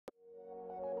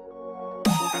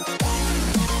Hey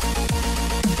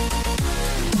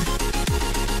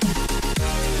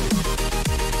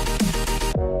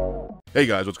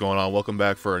guys, what's going on? Welcome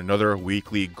back for another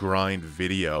weekly grind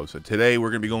video. So today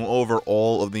we're going to be going over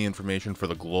all of the information for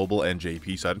the global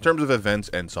NJP side in terms of events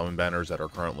and summon banners that are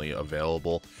currently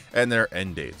available and their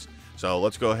end dates. So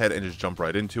let's go ahead and just jump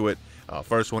right into it.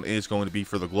 First one is going to be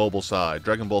for the global side.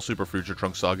 Dragon Ball Super Future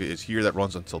Trunks Saga is here. That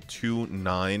runs until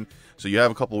 2/9. So you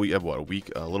have a couple weeks, you have what, a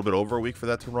week, a little bit over a week for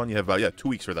that to run? You have about, 2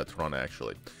 weeks for that to run,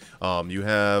 actually. You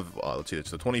have, let's see,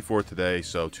 it's the 24th today,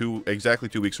 so exactly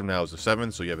 2 weeks from now is the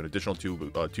 7th, so you have an additional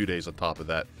 2 days on top of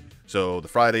that. So the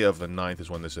Friday of the 9th is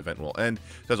when this event will end.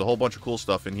 There's a whole bunch of cool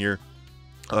stuff in here.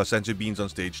 Senzu beans on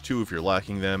stage 2 if you're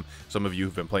lacking them. Some of you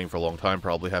who've been playing for a long time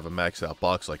probably have a maxed out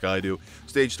box like I do.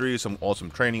 Stage 3 is some awesome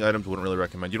training items. Wouldn't really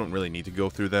recommend. You don't really need to go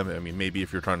through them. I mean, maybe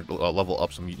if you're trying to level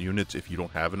up some units if you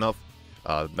don't have enough.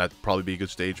 That'd probably be a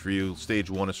good stage for you. Stage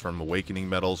 1 is from Awakening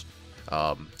Medals.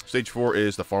 Stage 4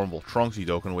 is the farmable Trunks. He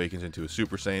Dokkan awakens into a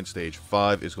Super Saiyan. Stage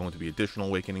 5 is going to be additional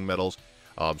Awakening Medals.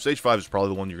 Stage 5 is probably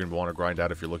the one you're going to want to grind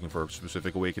out if you're looking for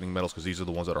specific Awakening Medals, because these are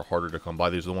the ones that are harder to come by.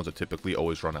 These are the ones that typically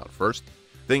always run out first.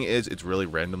 Thing is, it's really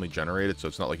randomly generated, so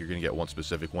it's not like you're going to get one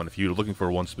specific one. If you're looking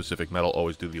for one specific medal,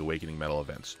 always do the Awakening Medal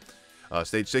events.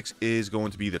 Stage 6 is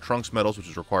going to be the Trunks medals, which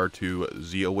is required to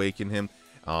Z-awaken him.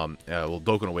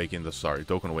 Dokkan awaken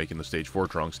the Stage 4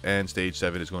 Trunks, and Stage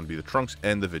 7 is going to be the Trunks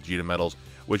and the Vegeta medals,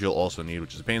 which you'll also need,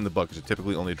 which is a pain in the butt because it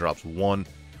typically only drops one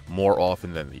more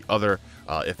often than the other.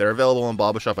 If they're available in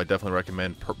Baba Shop, I definitely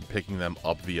recommend picking them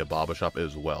up via Baba Shop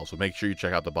as well. So make sure you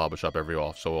check out the Baba Shop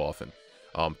so often.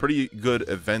 Pretty good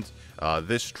event.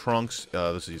 This Trunks,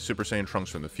 this is Super Saiyan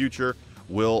Trunks from the future,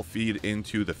 will feed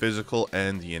into the physical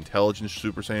and the intelligence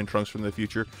Super Saiyan Trunks from the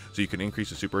future, so you can increase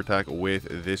the super attack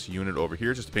with this unit over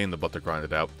here. Just a pain in the butt to grind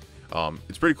it out.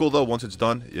 It's pretty cool though. Once it's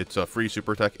done, it's a free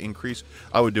super attack increase.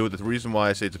 I would do it. The reason why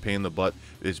I say it's a pain in the butt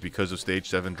is because of Stage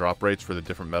 7 drop rates for the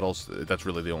different medals. That's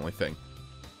really the only thing.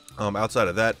 Outside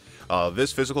of that,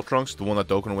 this physical Trunks, the one that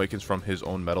Dokkan awakens from his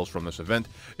own medals from this event,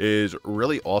 is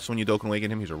really awesome when you Dokkan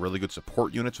awaken him. He's a really good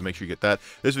support unit, so make sure you get that.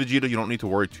 This Vegeta, you don't need to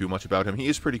worry too much about him. He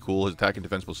is pretty cool. His attack and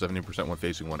defense plus 70% when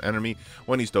facing one enemy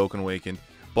when he's Dokkan awakened.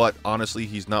 But honestly,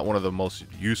 he's not one of the most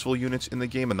useful units in the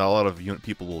game, and not a lot of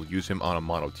people will use him on a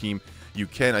mono team. You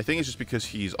can, I think it's just because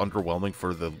he's underwhelming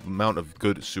for the amount of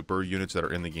good super units that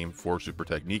are in the game for super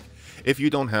technique. If you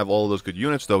don't have all of those good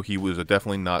units, though, he was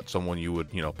definitely not someone you would,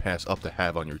 pass up to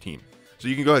have on your team. So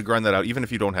you can go ahead and grind that out. Even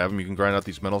if you don't have him, you can grind out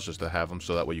these medals just to have them,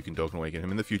 so that way you can Dokkan awaken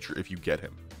him in the future if you get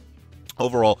him.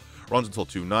 Overall, runs until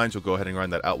 2/9, so go ahead and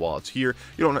grind that out while it's here.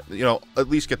 You don't, at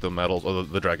least get the medals or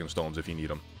the Dragon Stones if you need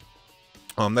them.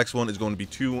 Next one is going to be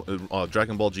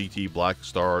Dragon Ball GT Black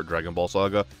Star Dragon Ball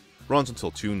Saga. Runs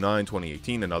until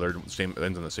 2/9/2018,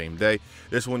 ends on the same day.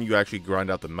 This one you actually grind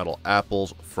out the metal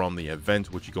apples from the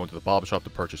event, which you go into the Baba Shop to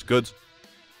purchase goods.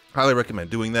 Highly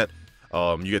recommend doing that.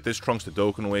 You get this Trunks to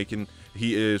Dokkan awaken.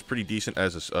 He is pretty decent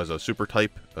as a super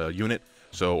type unit,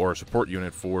 or a support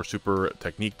unit for super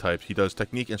technique types. He does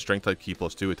technique and strength type key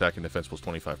plus 2, attack and defense plus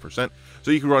 25%.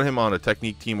 So you can run him on a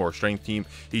technique team or a strength team.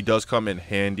 He does come in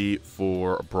handy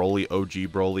for Broly,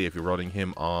 OG Broly, if you're running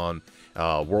him on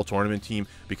World Tournament team,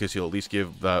 because he'll at least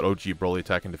give that OG Broly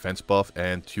attack and defense buff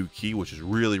and 2 key, which is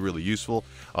really, really useful.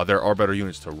 There are better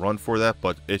units to run for that,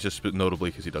 but it's just notably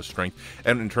because he does strength.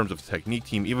 And in terms of technique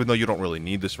team, even though you don't really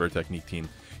need this for a technique team,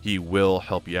 he will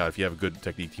help you out. If you have a good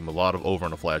technique team, a lot of over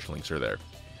and flash links are there.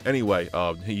 Anyway,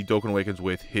 he Dokkan awakens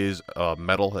with his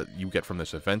medal that you get from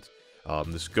this event.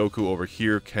 This Goku over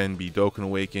here can be Dokkan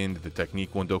awakened. The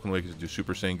technique one Dokkan awakens into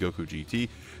Super Saiyan Goku GT.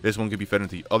 This one can be fed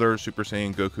into the other Super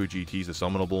Saiyan Goku GTs, the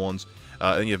summonable ones.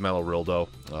 Then you have Metal Rildo.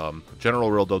 General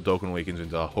Rildo Dokkan awakens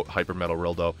into Hyper Metal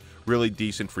Rildo. Really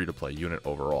decent free-to-play unit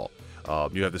overall.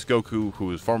 You have this Goku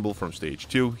who is farmable from Stage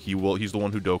 2. He's the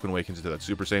one who Dokkan awakens into that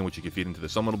Super Saiyan, which you can feed into the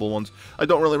summonable ones. I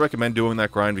don't really recommend doing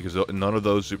that grind because none of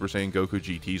those Super Saiyan Goku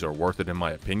GTs are worth it in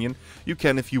my opinion. You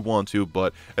can if you want to,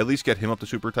 but at least get him up to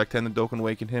Super Tech 10 and Dokkan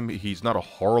awaken him. He's not a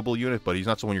horrible unit, but he's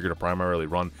not someone you're going to primarily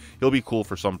run. He'll be cool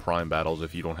for some Prime battles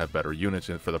if you don't have better units,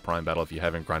 and for the Prime battle if you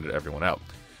haven't grinded everyone out.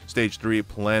 Stage 3,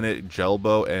 Planet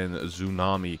Jelbo and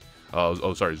Tsunami.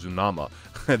 Zunama.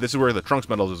 This is where the Trunks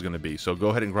medals is going to be, so go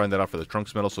ahead and grind that out for the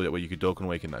Trunks medal, so that way you can Dokkan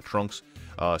awaken that Trunks.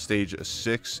 Stage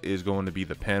 6 is going to be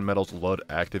the Pan medals, Lud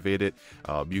activated.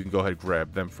 You can go ahead and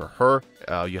grab them for her.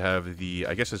 You have the,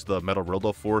 I guess it's the Metal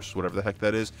Rildo Force, whatever the heck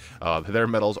that is. Their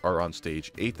medals are on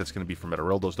Stage 8. That's going to be for Metal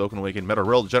Rildo's Dokkan awaken.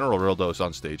 General Rildo is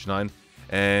on Stage 9.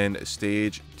 And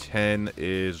stage 10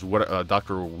 is what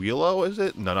Dr. Wheelo, is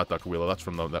it? No, not Dr. Wheelo. That's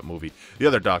from that movie. The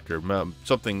other doctor,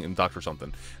 something in Doctor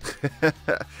something. That's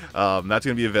going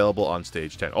to be available on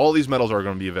stage 10. All these medals are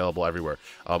going to be available everywhere.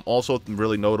 Also,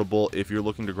 really notable, if you're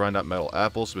looking to grind out metal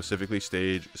apples, specifically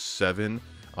stage 7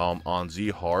 on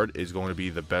Z Hard is going to be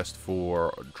the best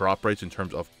for drop rates in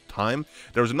terms of time.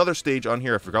 There was another stage on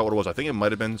here, I forgot what it was. I think it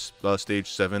might have been stage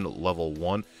 7 level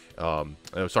 1.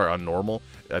 Sorry, on normal.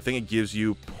 I think it gives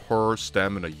you per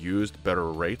stamina used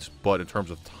better rates, but in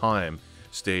terms of time,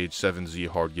 stage 7 Z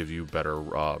Hard gives you better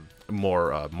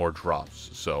more drops.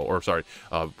 So, or sorry,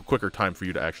 quicker time for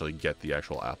you to actually get the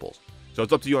actual apples. So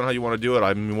it's up to you on how you want to do it.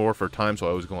 I'm more for time, so I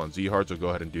always go on Z Hard, so go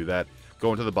ahead and do that.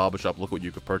 Go into the Baba shop, look what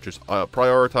you could purchase.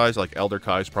 Prioritize, like Elder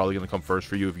Kai is probably going to come first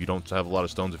for you if you don't have a lot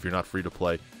of stones, if you're not free to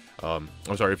play. I'm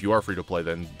sorry, if you are free to play,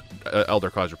 then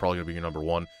Elder Kais are probably going to be your number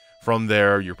 1. From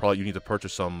there, you need to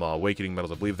purchase some awakening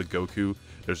medals. I believe the Goku,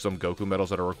 there's some Goku medals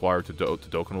that are required to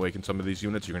Dokkan awaken some of these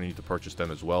units. You're going to need to purchase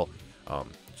them as well. So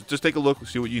just take a look,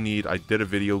 see what you need. I did a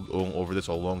video going over this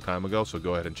a long time ago, so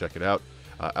go ahead and check it out.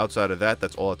 Outside of that,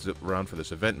 that's all that's around for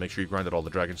this event. Make sure you grind out all the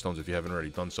Dragon Stones if you haven't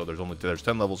already done so. There's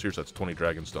 10 levels here, so that's 20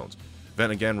 Dragon Stones.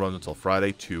 Event again runs until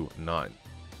Friday 2/9.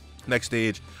 Next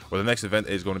stage, or the next event,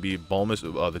 is going to be Bulma's,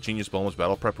 the Genius Bulma's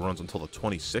Battle Prep. Runs until the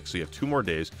 26th, so you have 2 more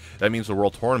days. That means the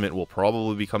World Tournament will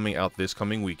probably be coming out this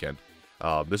coming weekend.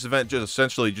 This event just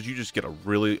essentially, you just get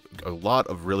a lot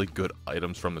of really good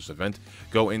items from this event.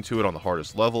 Go into it on the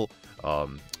hardest level.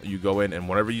 You go in, and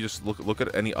whenever you just look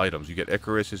at any items, you get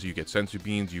Icaruses, you get Sensu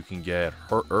Beans, you can get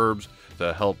herbs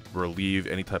to help relieve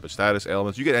any type of status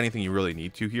ailments. You get anything you really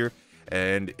need to here,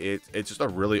 and it's just a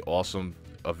really awesome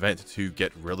event to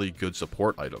get really good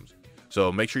support items.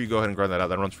 So make sure you go ahead and grind that out.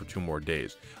 That runs for 2 more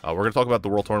days. We're going to talk about the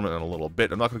World Tournament in a little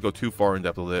bit. I'm not going to go too far in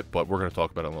depth with it, but we're going to talk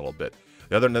about it in a little bit.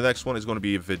 The next one is going to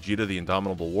be Vegeta the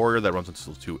Indomitable Warrior. That runs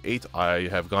until 2/8. I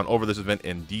have gone over this event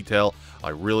in detail. I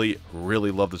really, really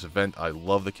love this event. I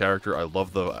love the character. I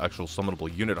love the actual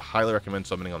summonable unit. I highly recommend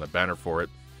summoning on the banner for it.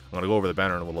 I'm going to go over the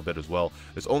banner in a little bit as well.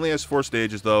 This only has 4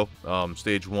 stages, though.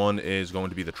 Stage 1 is going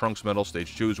to be the Trunks medal.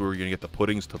 Stage 2 is where you're going to get the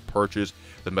puddings to purchase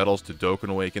the medals to Dokkan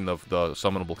awaken the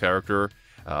summonable character.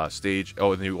 And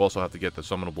then you also have to get the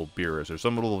summonable Beerus, or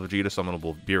summonable Vegeta,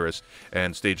 summonable Beerus,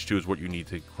 and stage 2 is what you need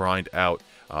to grind out.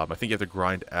 I think you have to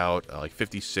grind out like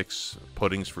 56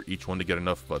 puddings for each one to get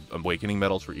enough awakening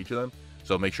medals for each of them.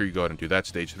 So make sure you go ahead and do that.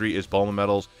 Stage 3 is Bulma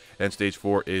medals, and stage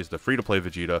 4 is the free-to-play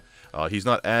Vegeta. He's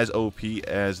not as OP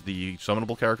as the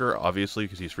summonable character, obviously,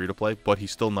 because he's free-to-play, but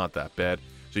he's still not that bad.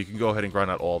 So you can go ahead and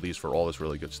grind out all these for all this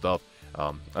really good stuff.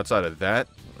 Outside of that,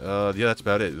 yeah, that's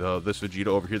about it. This Vegeta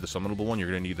over here, the summonable one, you're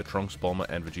going to need the Trunks, Bulma,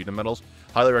 and Vegeta medals.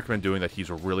 Highly recommend doing that. He's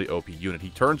a really OP unit.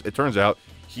 It turns out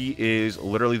he is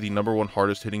literally the #1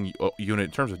 hardest hitting unit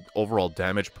in terms of overall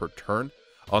damage per turn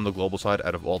on the global side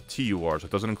out of all TURs. It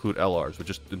doesn't include LRs, but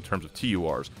just in terms of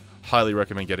TURs. Highly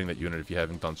recommend getting that unit if you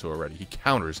haven't done so already. He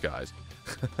counters, guys.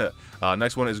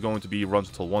 Next one is going to be runs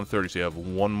until 1:30, so you have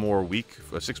 1 more week,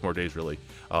 6 more days really.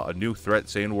 A new threat,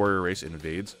 Saiyan Warrior Race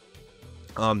invades.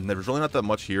 There's really not that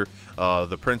much here.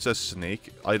 The Princess Snake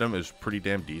item is pretty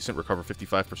damn decent. Recover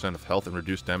 55% of health and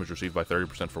reduce damage received by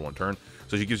 30% for 1 turn.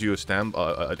 So she gives you an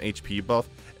HP buff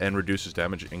and reduces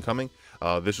damage incoming.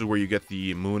 This is where you get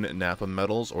the Moon Nappa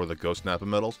medals, or the Ghost Nappa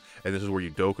medals, and this is where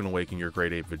you Dokkan awaken your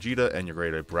Grade 8 Vegeta and your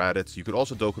Grade 8 Raditz. You could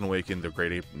also Dokkan awaken the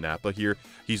Grade 8 Nappa here.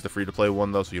 He's the free-to-play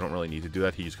one, though, so you don't really need to do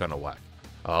that. He's kind of whack.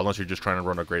 Unless you're just trying to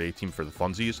run a Grade 8 team for the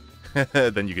funsies,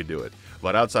 then you could do it.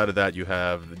 But outside of that, you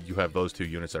have those 2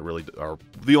 units that really are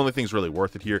the only things really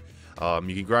worth it here.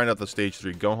 You can grind out the Stage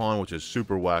 3 Gohan, which is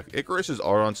super whack. Icaruses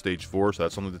are on Stage 4, so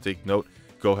that's something to take note.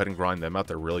 Go ahead and grind them out.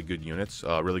 They're really good units,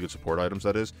 really good support items,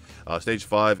 that is. Stage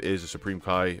 5 is the Supreme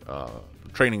Kai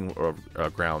training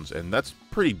grounds, and that's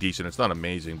pretty decent. It's not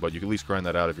amazing, but you can at least grind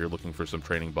that out if you're looking for some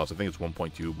training buffs. I think it's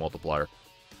 1.2 multiplier.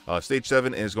 Stage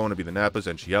 7 is going to be the Nappas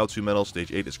and Chiaotzu medals.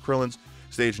 Stage 8 is Krillin's.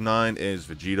 Stage 9 is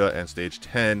Vegeta, and Stage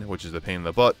 10, which is the pain in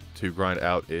the butt to grind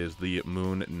out, is the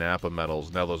Moon Nappa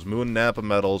medals. Now, those Moon Nappa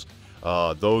medals,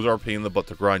 those are a pain in the butt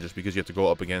to grind just because you have to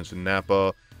go up against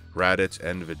Nappa, Raditz,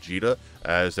 and Vegeta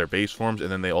as their base forms,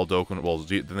 and then they all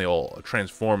then they all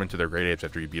transform into their Grade 8s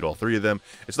after you beat all 3 of them.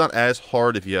 It's not as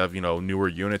hard if you have, newer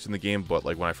units in the game, but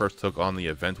like when I first took on the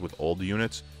event with old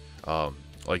units,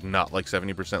 like not like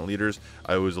 70% leaders,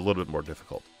 it was a little bit more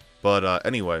difficult. But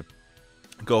anyway,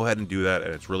 go ahead and do that,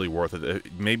 and it's really worth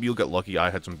it. Maybe you'll get lucky.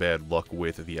 I had some bad luck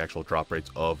with the actual drop rates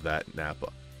of that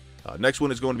Nappa. Next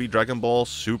one is going to be Dragon Ball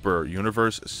Super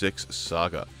Universe 6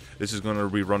 Saga. This is going to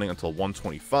be running until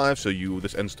 125, so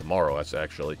this ends tomorrow, that's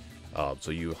actually.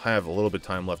 So you have a little bit of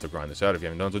time left to grind this out if you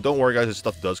haven't done so. Don't worry, guys, this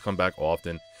stuff does come back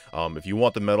often. If you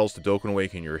want the medals to Dokkan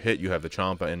Awaken your hit, you have the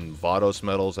Champa and Vados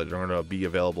medals that are going to be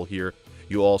available here.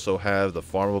 You also have the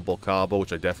farmable Kaba,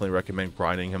 which I definitely recommend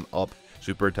grinding him up.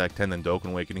 Super Attack 10, then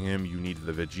Dokkan Awakening him. You need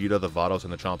the Vegeta, the Vados,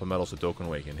 and the Champa medals to Dokkan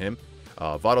Awaken him.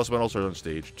 Vados medals are on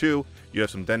stage 2. You have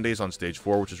some Dendays on stage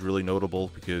 4, which is really notable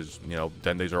because, you know,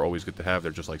 Dendays are always good to have.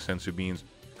 They're just like Sensu Beans.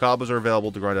 Kabas are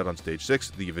available to grind out on stage 6.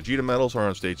 The Vegeta medals are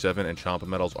on stage 7, and Champa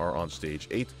medals are on stage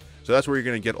 8. So that's where you're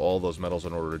going to get all those medals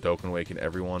in order to Dokkan Awaken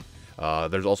everyone.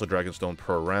 There's also Dragonstone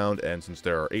per round, and since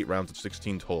there are 8 rounds of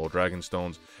 16 total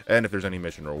Dragonstones, and if there's any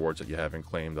mission rewards that you haven't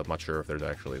claimed, I'm not sure if there's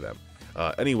actually them.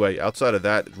 Anyway, outside of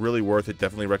that, really worth it.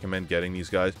 Definitely recommend getting these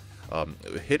guys.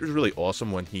 Hit is really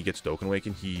awesome when he gets Dokkan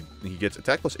Awaken. He gets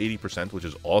attack plus 80%, which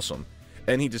is awesome.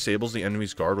 And he disables the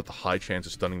enemy's guard with a high chance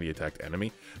of stunning the attacked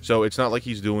enemy. So it's not like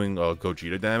he's doing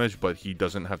Gogeta damage, but he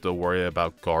doesn't have to worry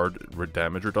about guard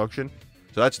damage reduction.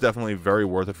 So that's definitely very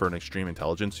worth it for an extreme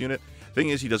intelligence unit. Thing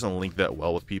is, he doesn't link that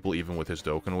well with people, even with his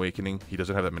Dokkan Awakening. He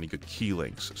doesn't have that many good key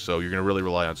links, so you're going to really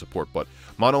rely on support. But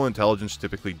Mono Intelligence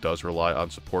typically does rely on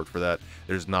support for that.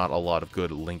 There's not a lot of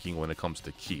good linking when it comes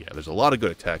to key. There's a lot of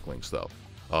good attack links, though.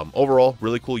 Overall,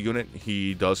 really cool unit.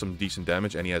 He does some decent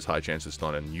damage, and he has high chances to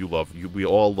stun, and we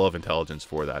all love intelligence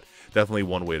for that. Definitely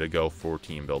one way to go for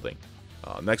team building.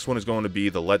 Next one is going to be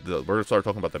we're going to start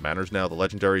talking about the banners now. The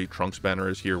legendary Trunks banner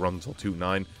is here, runs until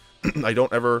 2-9. I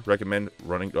don't ever recommend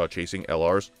chasing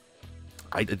LRs.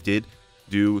 I did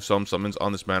do some summons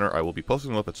on this banner. I will be posting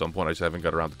them up at some point. I just haven't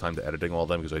got around the time to editing all of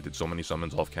them because I did so many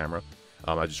summons off camera.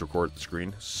 I just recorded the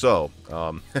screen. So,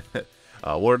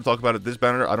 we're to talk about it. This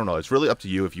banner, I don't know. It's really up to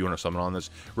you if you want to summon on this.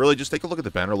 Really, just take a look at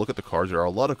the banner. Look at the cards. There are a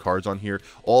lot of cards on here.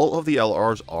 All of the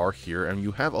LRs are here, and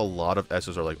you have a lot of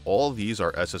SSR. Like, all of these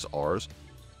are SSRs.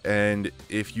 And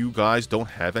if you guys don't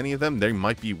have any of them, they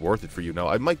might be worth it for you. Now,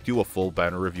 I might do a full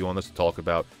banner review on this to talk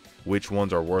about which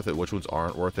ones are worth it, which ones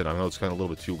aren't worth it. I know it's kind of a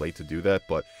little bit too late to do that,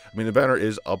 but, I mean, the banner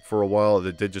is up for a while.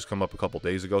 It did just come up a couple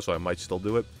days ago, so I might still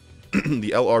do it.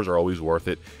 The LRs are always worth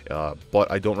it,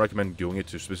 but I don't recommend doing it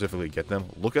to specifically get them.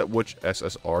 Look at which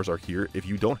SSRs are here. If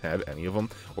you don't have any of them,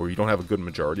 or you don't have a good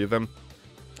majority of them,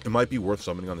 it might be worth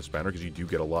summoning on this banner because you do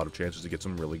get a lot of chances to get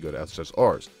some really good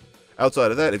SSRs.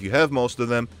 Outside of that, if you have most of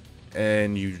them,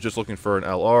 and you're just looking for an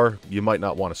LR, you might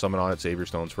not want to summon on it, save your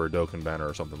stones for a Dokkan banner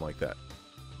or something like that.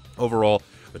 Overall,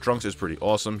 the Trunks is pretty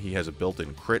awesome. He has a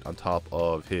built-in crit on top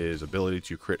of his ability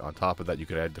to crit on top of that. You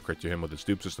could add the crit to him with his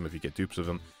dupe system if you get dupes of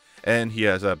him. And he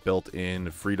has that built-in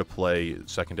free-to-play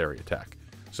secondary attack.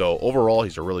 So overall,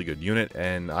 he's a really good unit,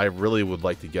 and I really would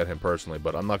like to get him personally,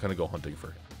 but I'm not going to go hunting for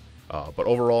him. But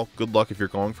overall, good luck if you're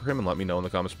going for him, and let me know in the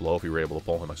comments below if you were able to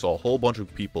pull him. I saw a whole bunch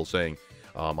of people saying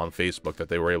on Facebook that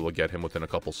they were able to get him within a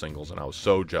couple singles, and I was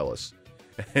so jealous.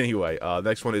 Anyway,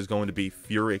 next one is going to be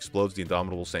Fury Explodes the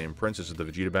Indomitable Saiyan Prince. This is the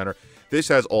Vegeta banner. This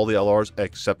has all the LRs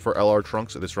except for LR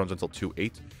Trunks. This runs until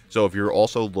 2-8. So if you're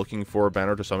also looking for a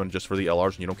banner to summon just for the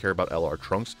LRs and you don't care about LR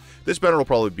Trunks, this banner will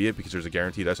probably be it because there's a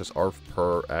guaranteed SSR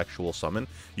per actual summon.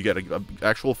 You get an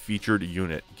actual featured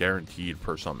unit guaranteed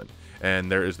per summon.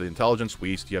 And there is the Intelligence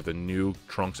Waste. You have the new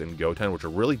Trunks and Goten, which are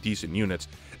really decent units.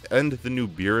 And the new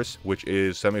Beerus, which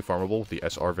is semi-farmable with the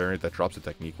SR variant that drops the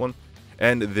Technique one.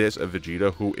 And this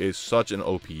Vegeta, who is such an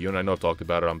OP unit. I know I've talked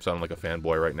about it. I'm sounding like a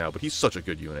fanboy right now, but he's such a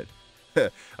good unit.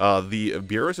 The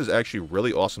Beerus is actually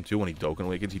really awesome, too, when he Dokkan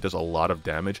Awakens. He does a lot of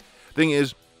damage. Thing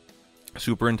is,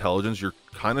 Super Intelligence, you're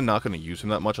kind of not going to use him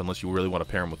that much unless you really want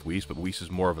to pair him with Whis, but Whis is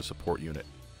more of a support unit.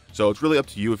 So it's really up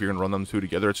to you if you're going to run them two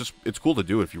together. It's cool to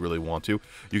do it if you really want to.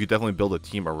 You could definitely build a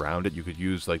team around it. You could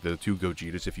use like the 2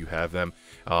 Gogetas if you have them.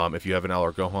 If you have an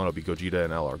LR Gohan, it'll be Gogeta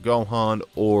and LR Gohan.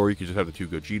 Or you could just have the 2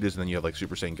 Gogetas and then you have like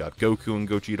Super Saiyan God Goku and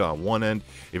Gogeta on one end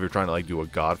if you're trying to like do a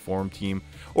God form team.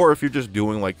 Or if you're just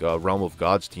doing like a Realm of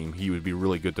Gods team, he would be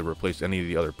really good to replace any of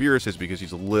the other Beeruses because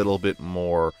he's a little bit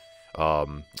more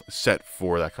set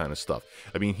for that kind of stuff.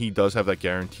 I mean, he does have that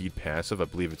guaranteed passive. I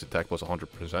believe it's attack plus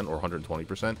 100% or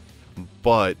 120%.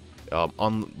 But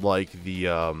unlike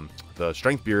the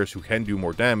Strength Beerus, who can do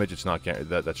more damage, it's not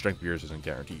that Strength Beerus isn't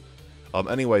guaranteed.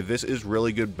 Anyway, this is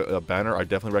really good banner. I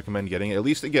definitely recommend getting it. At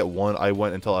least to get one. I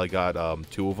went until I got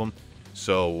 2 of them.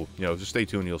 So, you know, just stay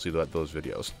tuned. You'll see those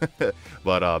videos.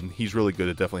 But he's really good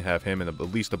to definitely have him in at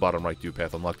least the bottom right dupe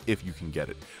path unlocked if you can get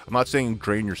it. I'm not saying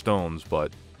drain your stones,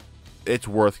 but it's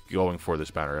worth going for this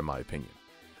banner in my opinion.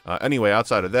 Anyway,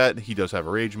 outside of that, he does have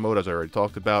a rage mode, as I already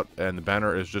talked about, and the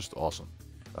banner is just awesome.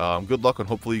 Good luck, and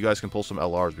hopefully you guys can pull some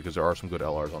LRs, because there are some good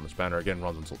LRs on this banner. Again,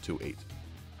 runs until 2-8.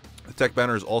 The tech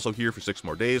banner is also here for 6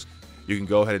 more days. you can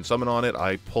go ahead and summon on it.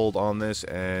 I pulled on this,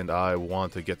 and I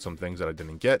want to get some things that I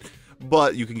didn't get.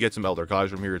 But you can get some Elder Kais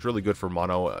from here. It's really good for a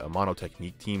mono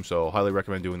technique team, so highly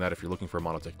recommend doing that if you're looking for a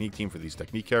mono technique team for these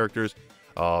technique characters.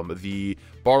 The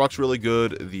Barlock's really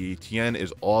good, the Tien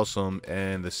is awesome,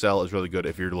 and the Cell is really good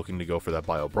if you're looking to go for that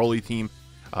Bio Broly team.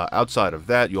 Outside of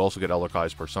that, you also get Elder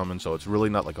Kais per summon, so it's really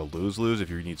not like a lose-lose if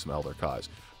you need some Elder Kais.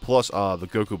 Plus, the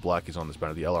Goku Black is on this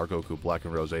banner. The LR Goku Black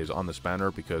and Rose is on this banner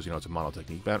because, you know, it's a mono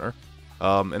technique banner.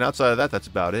 And outside of that, that's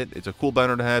about it. It's a cool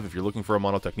banner to have. If you're looking for a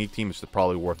mono technique team, it's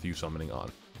probably worth you summoning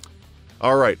on.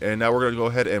 Alright, and now we're going to go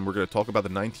ahead and we're going to talk about the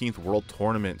 19th World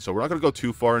Tournament. So we're not going to go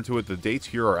too far into it. The dates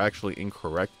here are actually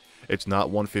incorrect. It's not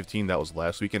 1/15, that was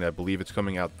last weekend. I believe it's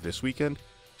coming out this weekend.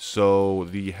 So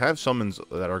the have summons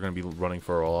that are going to be running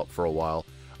for a while.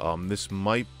 This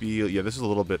might be, yeah, this is a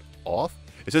little bit off.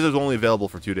 It says it's only available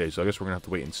for 2 days, so I guess we're going to have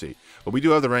to wait and see. But we do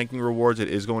have the ranking rewards. It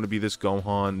is going to be this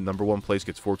Gohan. #1 place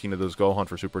gets 14 of those Gohan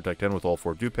for Super Tech 10 with all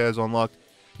 4 Dupads unlocked.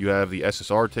 You have the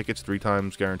SSR tickets, 3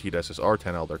 times guaranteed SSR,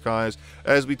 10 Elder Kais,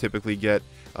 as we typically get.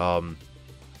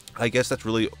 I guess that's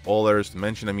really all there is to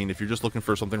mention. I mean, if you're just looking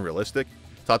for something realistic,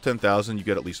 top 10,000, you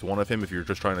get at least one of him if you're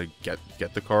just trying to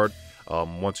get the card.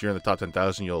 Once you're in the top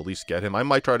 10,000, you'll at least get him. I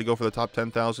might try to go for the top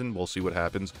 10,000. We'll see what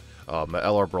happens. The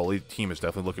LR Broly team is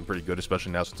definitely looking pretty good,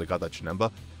 especially now since I got that Shinemba.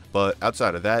 But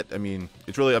outside of that, I mean,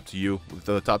 it's really up to you. With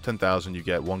the top 10,000, you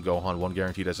get 1 Gohan, 1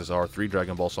 guaranteed SSR, 3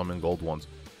 Dragon Ball Summon Gold ones,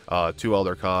 2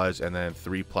 Elder Kais, and then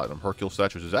 3 Platinum Hercule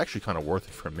stats, which is actually kind of worth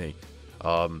it for me.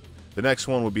 The next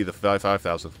one would be the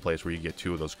 5,000th place where you get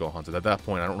 2 of those Gohans. And at that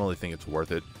point, I don't really think it's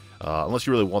worth it. Unless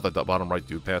you really want that bottom right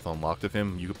dude path unlocked of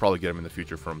him, you could probably get him in the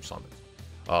future from summons.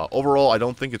 Overall, I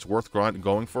don't think it's worth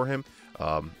going for him.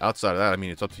 Outside of that, I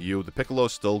mean, it's up to you. The Piccolo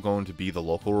is still going to be the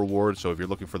local reward, so if you're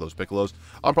looking for those Piccolos,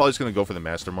 I'm probably just going to go for the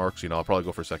Master Marks. You know, I'll probably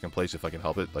go for 2nd place if I can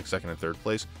help it, like 2nd and 3rd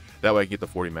place. That way I can get the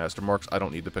 40 Master Marks. I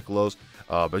don't need the Piccolos,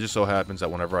 but it just so happens that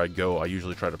whenever I go, I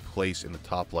usually try to place in the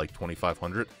top, like,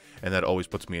 2,500, and that always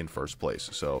puts me in 1st place.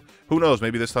 So, who knows,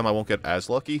 maybe this time I won't get as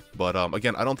lucky, but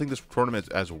again, I don't think this tournament is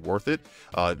as worth it.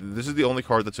 This is the only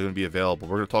card that's going to be available.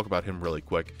 We're going to talk about him really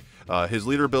quick. His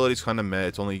leader ability is kind of meh.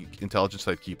 It's only Intelligence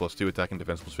Type Ki +2, Attack and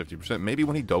Defense +50%. Maybe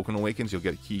when he Dokkan Awakens, you'll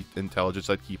get Intelligence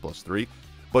Type Ki +3.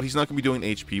 But he's not going to be doing an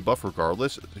HP buff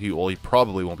regardless. He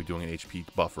probably won't be doing an HP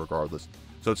buff regardless.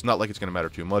 So it's not like it's going to matter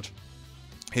too much.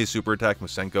 His super attack,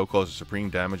 Masenko, causes supreme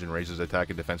damage and raises attack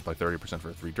and defense by 30%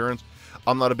 for 3 turns.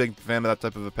 I'm not a big fan of that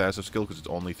type of a passive skill because it's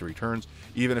only 3 turns.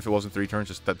 Even if it wasn't 3 turns,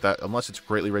 just that unless it's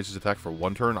greatly raises attack for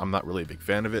 1 turn, I'm not really a big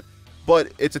fan of it.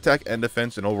 But it's attack and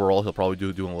defense, and overall he'll probably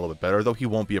doing a little bit better, though he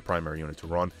won't be a primary unit to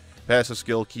run. Passive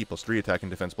skill, Ki +3, attack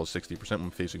and defense +60% when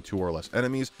facing 2 or less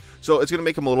enemies. So it's going to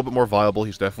make him a little bit more viable.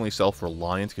 He's definitely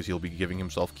self-reliant because he'll be giving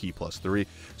himself Ki +3.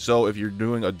 So if you're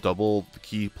doing a double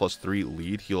Ki +3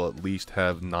 lead, he'll at least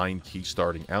have 9 Ki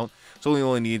starting out. So he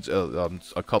only needs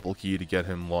a couple Ki to get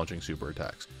him launching super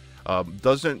attacks.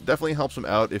 Definitely helps him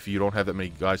out if you don't have that many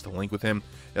guys to link with him.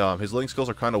 His link skills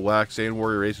are kind of whack. Saiyan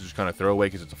Warrior Ace is just kind of throwaway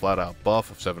because it's a flat-out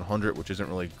buff of 700, which isn't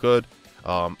really good.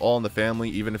 All in the Family,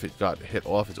 even if it got hit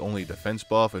off, it's only a defense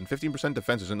buff, and 15%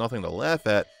 defense isn't nothing to laugh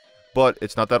at, but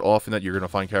it's not that often that you're going to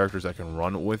find characters that can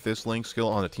run with this link skill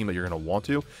on a team that you're going to want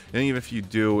to, and even if you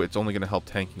do, it's only going to help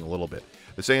tanking a little bit.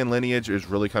 The Saiyan Lineage is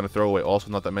really kind of throwaway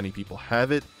also, not that many people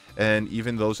have it, and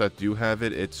even those that do have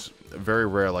it, it's very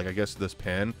rare. Like, I guess this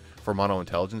Pan for Mono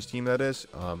Intelligence team, that is.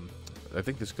 I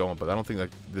think this Gohan, but I don't think that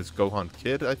this Gohan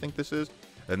Kid, I think this is.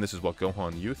 And this is what,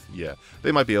 Gohan Youth? Yeah,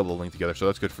 they might be able to link together, so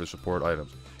that's good for the support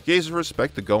items. Gaze of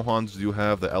Respect, the Gohans do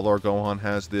have, the LR Gohan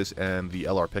has this, and the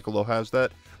LR Piccolo has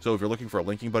that. So if you're looking for a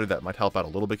linking buddy, that might help out a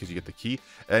little bit because you get the Ki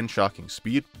and Shocking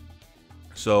Speed.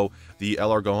 So the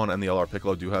LR Gohan and the LR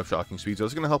Piccolo do have Shocking Speed, so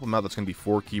it's going to help them out. That's going to be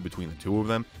 4 Ki between the 2 of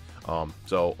them.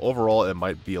 So overall, it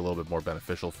might be a little bit more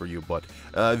beneficial for you, but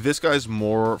this guy's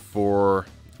more for,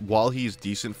 while he's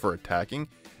decent for attacking,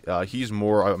 he's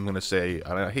more, I'm going to say,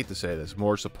 and I hate to say this,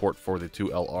 more support for the 2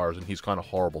 LRs, and he's kind of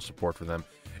horrible support for them,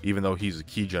 even though he's a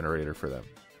Ki generator for them.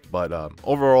 But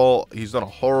overall, he's not a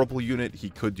horrible unit. He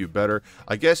could do better.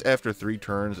 I guess after 3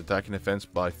 turns, attack and defense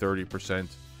by 30%,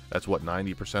 that's what,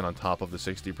 90% on top of the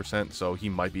 60%, so he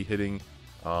might be hitting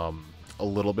a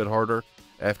little bit harder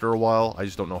after a while. I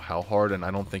just don't know how hard, and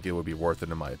I don't think it would be worth it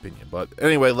in my opinion. But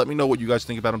anyway, let me know what you guys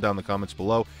think about him down in the comments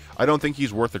below. I don't think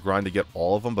he's worth the grind to get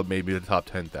all of them, but maybe the top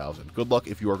 10,000. Good luck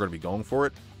if you are going to be going for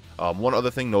it. One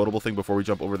other thing, notable thing before we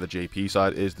jump over to the JP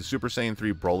side, is the Super Saiyan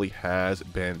 3 Broly has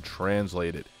been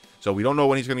translated. So we don't know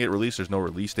when he's going to get released. There's no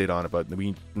release date on it, but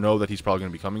we know that he's probably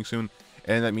going to be coming soon.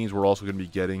 And that means we're also going to be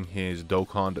getting his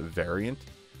Dokkan variant.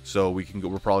 So we're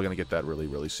probably going to get that really,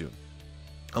 really soon.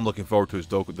 I'm looking forward to his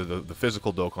the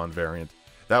physical Dokkan variant.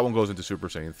 That one goes into Super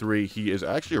Saiyan 3. He is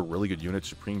actually a really good unit.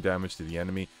 Supreme damage to the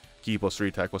enemy. Ki +3,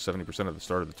 attack +70% at the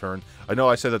start of the turn. I know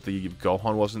I said that the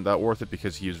Gohan wasn't that worth it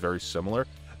because he is very similar.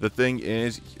 The thing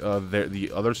is,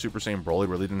 the other Super Saiyan Broly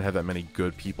really didn't have that many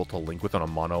good people to link with on a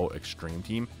mono extreme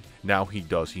team. Now he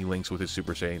does. He links with his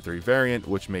Super Saiyan 3 variant,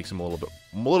 which makes him a little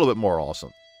bit more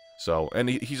awesome. So, and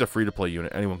he's a free-to-play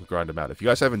unit. Anyone can grind him out. If you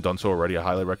guys haven't done so already, I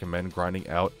highly recommend grinding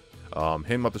out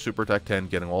him up to Super Attack 10,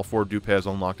 getting all 4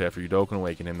 Dupas unlocked after you Dokkan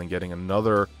Awaken him, then getting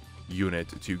another unit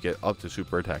to get up to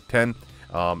Super Attack 10,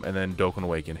 and then Dokkan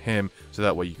Awaken him, so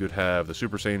that way you could have the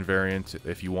Super Saiyan variant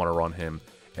if you want to run him.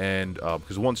 And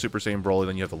because one Super Saiyan Broly,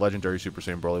 then you have the legendary Super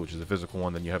Saiyan Broly, which is the physical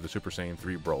one, then you have the Super Saiyan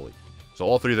 3 Broly. So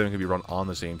all 3 of them can be run on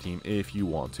the same team if you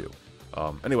want to.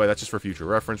 Anyway, that's just for future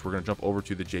reference. We're going to jump over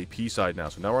to the JP side now.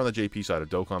 So now we're on the JP side of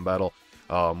Dokkan Battle.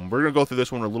 We're going to go through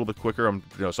this one a little bit quicker. I'm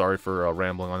sorry for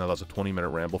rambling on that. That's a 20-minute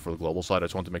ramble for the global side. I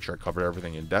just wanted to make sure I covered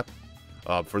everything in depth.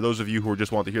 For those of you who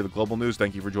just want to hear the global news,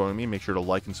 thank you for joining me. Make sure to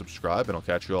like and subscribe, and I'll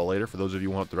catch you all later. For those of you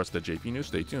who want the rest of the JP news,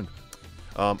 stay tuned.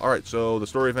 Alright, so the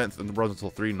story event runs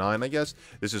until 3-9, I guess.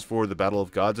 This is for the Battle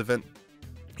of Gods event.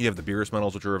 You have the Beerus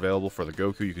medals, which are available for the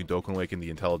Goku. You can Dokkan Awaken the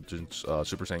Intelligence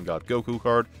Super Saiyan God Goku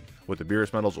card with the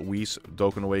Beerus medals. Whis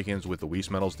Dokkan Awakens with the Whis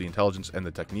medals, the Intelligence and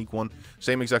the Technique one.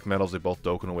 Same exact medals, they both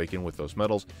Dokkan Awaken with those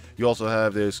medals. You also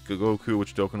have this Goku,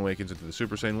 which Dokkan Awakens into the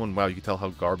Super Saiyan one. Wow, you can tell how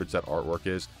garbage that artwork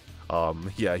is.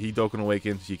 Yeah, he Dokkan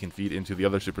Awakens. He can feed into the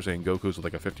other Super Saiyan Gokus with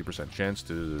like a 50% chance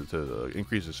to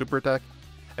increase his super attack.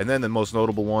 And then the most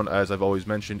notable one, as I've always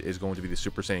mentioned, is going to be the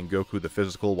Super Saiyan Goku, the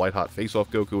physical white-hot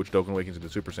face-off Goku, which Dokkan Awakens into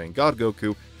Super Saiyan God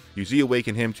Goku. You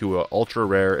Z-Awaken him to ultra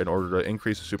rare in order to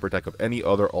increase the super attack of any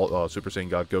other Super Saiyan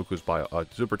God Gokus by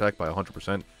super attack by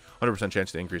 100%. 100%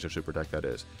 chance to increase their super attack, that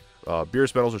is.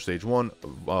 Beerus medals are stage 1,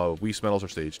 Whis medals are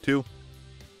stage 2.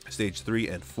 Stage 3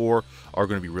 and 4 are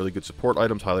going to be really good support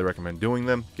items. Highly recommend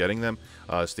getting them.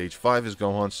 Stage 5 is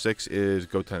Gohan, 6 is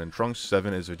Goten and Trunks,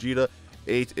 7 is Vegeta,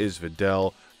 8 is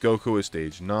Videl, Goku is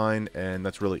stage 9, and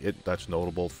that's really it. That's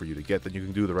notable for you to get. Then you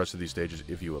can do the rest of these stages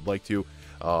if you would like to.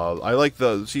 I like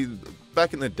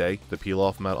back in the day, the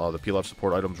peel-off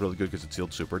support item is really good because it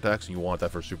sealed super attacks, and you want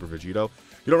that for Super Vegito.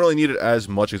 You don't really need it as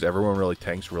much as everyone really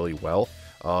tanks really well.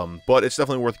 But it's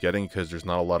definitely worth getting because there's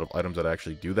not a lot of items that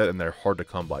actually do that, and they're hard to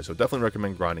come by. So definitely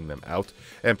recommend grinding them out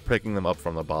and picking them up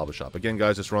from the Baba shop. Again,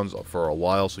 guys, this runs for a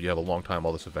while, so you have a long time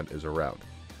while this event is around.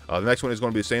 The next one is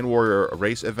going to be the Saiyan Warrior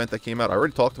race event that came out. I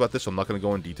already talked about this, so I'm not going to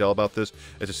go in detail about this.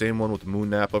 It's the same one with the Moon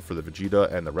Nappa for the Vegeta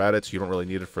and the Raditz. You don't really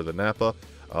need it for the Nappa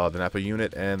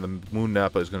unit, and the Moon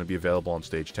Nappa is going to be available on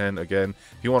stage 10. Again,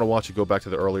 if you want to watch it, go back to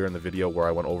the earlier in the video where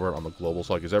I went over it on the global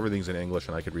side, because everything's in English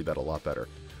and I could read that a lot better.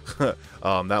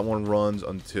 That one runs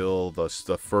until the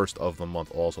 1st of the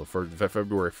month also, for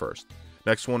February 1st.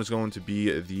 Next one is going to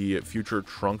be the Future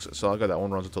Trunks Saga. That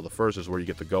one runs until the 1st, is where you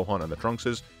get the Gohan and the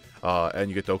Trunkses. And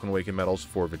you get Dokkan Awaken medals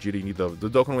for Vegeta. You need the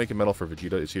Dokkan Awaken medal for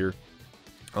Vegeta is here.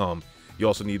 You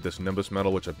also need this Nimbus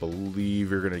medal, which I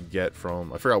believe you're going to get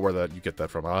from... I forgot where you get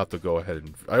that from. I'll have to go ahead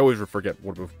and... I always forget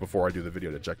before I do the video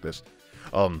to check this.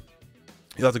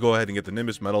 You'll have to go ahead and get the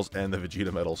Nimbus medals and the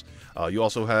Vegeta medals. You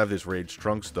also have this Rage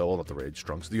Trunks, though. Well, not the Rage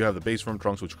Trunks. You have the base form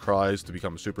Trunks, which cries to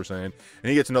become a Super Saiyan. And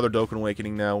he gets another Dokkan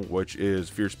Awakening now, which is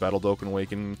Fierce Battle Dokkan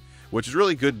Awakening, which is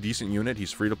really good, decent unit.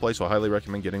 He's free to play, so I highly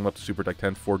recommend getting him up to Super Attack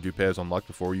 10 for Dupas unlocked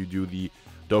before you do the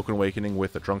Dokkan Awakening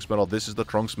with the Trunks medal. This is the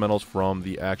Trunks medals from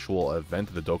the actual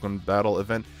event, the Dokkan Battle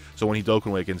event. So when he Dokkan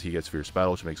Awakens, he gets Fierce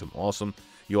Battle, which makes him awesome.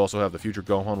 You also have the Future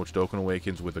Gohan, which Dokkan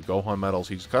Awakens with the Gohan medals.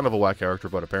 He's kind of a whack character,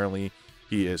 but apparently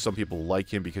some people like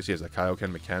him because he has a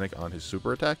Kaioken mechanic on his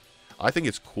super attack. I think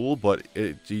it's cool, but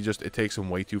it takes him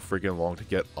way too freaking long to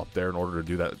get up there in order to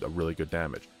do that really good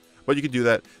damage. But you can do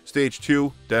that. Stage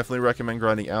 2, definitely recommend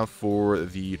grinding out for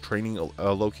the training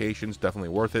locations. Definitely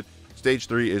worth it. Stage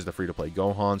 3 is the free-to-play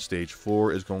Gohan. Stage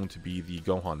 4 is going to be the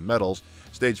Gohan medals.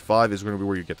 Stage 5 is going to be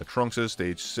where you get the Trunkses.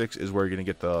 Stage 6 is where you're going to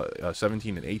get the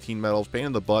 17 and 18 medals. Pain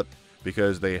in the butt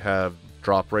because they have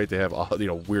drop rate. They have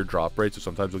weird drop rates, so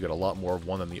sometimes you'll get a lot more of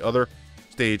one than the other.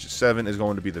 Stage 7 is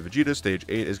going to be the Vegeta. Stage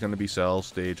 8 is going to be Cell.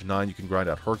 Stage 9, you can grind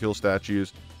out Hercule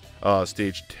statues.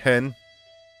 Stage 10...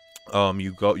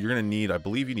 you're gonna need, I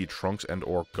believe you need Trunks and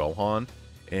or Gohan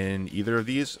in either of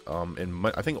these.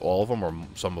 I think all of them or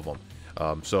some of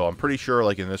them. So I'm pretty sure,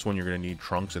 like in this one you're gonna need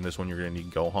Trunks, in this one you're gonna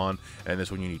need Gohan, and this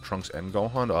one you need Trunks and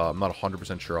Gohan. I'm not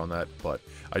 100% sure on that, but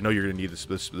I know you're gonna need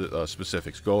the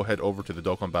specifics. Go ahead over to the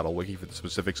Dokkan Battle Wiki for the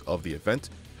specifics of the event,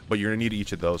 but you're gonna need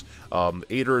each of those.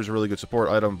 Ader is a really good support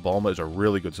item. Bulma is a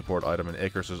really good support item, and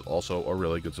Icarus is also a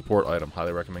really good support item.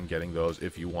 Highly recommend getting those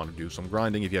if you want to do some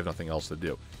grinding, if you have nothing else to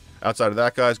do. Outside of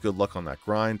that, guys, good luck on that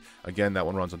grind. Again, that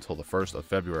one runs until the 1st of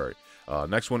February.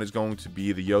 Next one is going to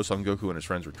be the Yo Son Goku and his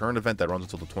friends return event that runs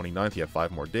until the 29th. You have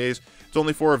 5 more days. It's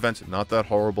only 4 events, not that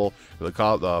horrible. The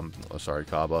Kaba.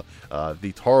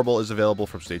 The Tarble is available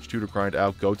from stage 2 to grind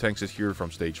out. Gotenks is here from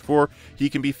stage 4. He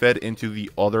can be fed into the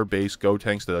other base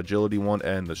Gotenks, the agility one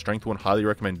and the strength one. Highly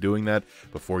recommend doing that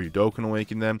before you Dokkan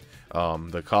Awaken them.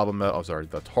 The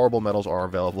Tarble medals are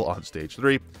available on stage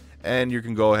 3. And you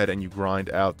can go ahead and you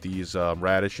grind out these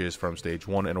radishes from stage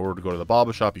 1. In order to go to the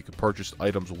Baba shop, you can purchase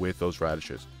items with those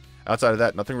radishes. Outside of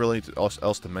that, nothing really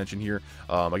else to mention here.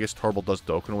 I guess Tarble does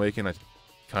Dokkan Awaken. It's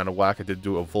kind of whack. I did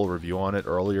do a full review on it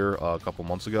earlier, a couple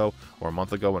months ago, or a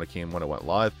month ago when it went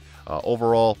live.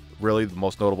 Overall, really, the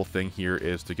most notable thing here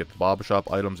is to get the Baba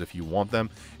shop items if you want them,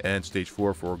 and stage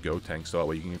 4 for Gotenks, so that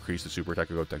way you can increase the super attack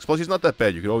of Gotenks. Plus, he's not that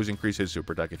bad. You can always increase his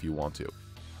super attack if you want to.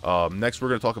 Next, we're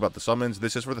going to talk about the summons.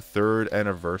 This is for the 3rd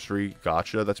anniversary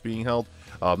gacha that's being held.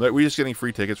 We're just getting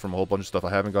free tickets from a whole bunch of stuff.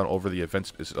 I haven't gone over the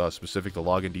events specific, the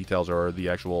login details, or the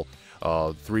actual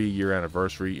 3-year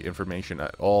anniversary information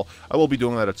at all. I will be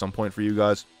doing that at some point for you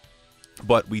guys.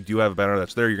 But we do have a banner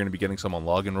that's there. You're going to be getting some on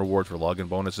login rewards for login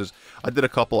bonuses. I did a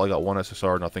couple. I got 1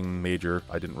 SSR, nothing major.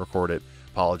 I didn't record it.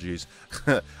 Apologies.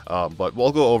 But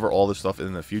we'll go over all this stuff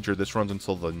in the future. This runs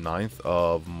until the 9th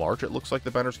of March. It looks like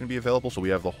the banner's going to be available. So we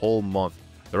have the whole month,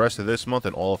 the rest of this month,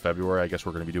 and all of February. I guess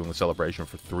we're going to be doing the celebration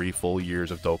for 3 full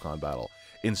years of Dokkan Battle.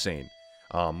 Insane.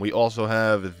 We also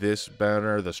have this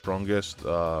banner, the strongest.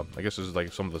 I guess this is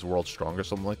like some of the world's strongest,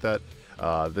 something like that.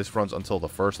 This runs until the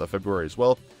 1st of February as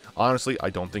well. Honestly, I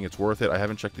don't think it's worth it. I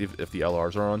haven't checked if the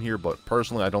LRs are on here, but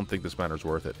personally, I don't think this banner is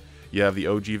worth it. You have the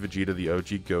OG Vegeta, the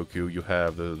OG Goku. You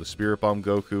have the Spirit Bomb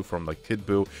Goku from like Kid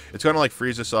Buu. It's kind of like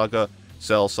Frieza Saga,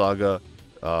 Cell Saga,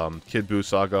 Kid Buu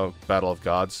Saga, Battle of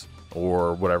Gods,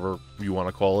 or whatever you want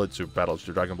to call it, Battle of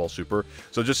Dragon Ball Super.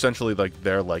 So just essentially like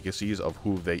their legacies of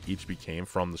who they each became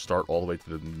from the start all the way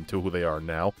to who they are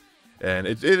now. And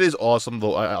it is awesome,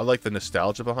 though. I like the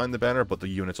nostalgia behind the banner, but the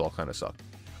units all kind of suck.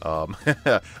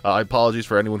 Apologies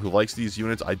for anyone who likes these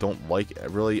units. I don't like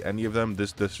really any of them.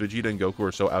 This Vegeta and Goku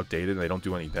are so outdated and they don't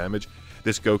do any damage.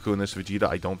 This Goku and this Vegeta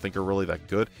I don't think are really that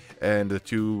good. And the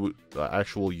 2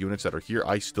 actual units that are here,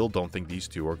 I still don't think these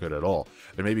 2 are good at all.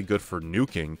 They may be good for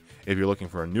nuking if you're looking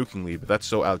for a nuking lead, but that's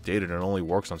so outdated and it only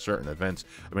works on certain events.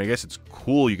 I mean, I guess it's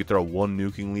cool you could throw 1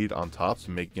 nuking lead on top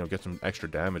to make, get some extra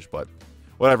damage, but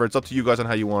whatever. It's up to you guys on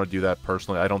how you want to do that.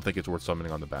 Personally, I don't think it's worth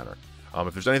summoning on the banner.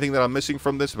 If there's anything that I'm missing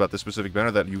from this about this specific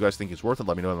banner that you guys think is worth it,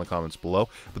 let me know in the comments below.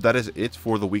 But that is it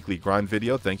for the weekly grind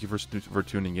video. Thank you for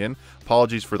tuning in.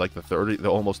 Apologies for like the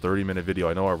almost 30-minute video.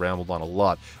 I know I rambled on a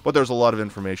lot, but there's a lot of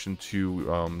information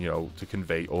to to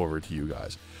convey over to you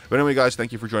guys. But anyway, guys,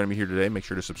 thank you for joining me here today. Make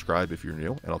sure to subscribe if you're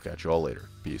new, and I'll catch you all later.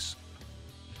 Peace.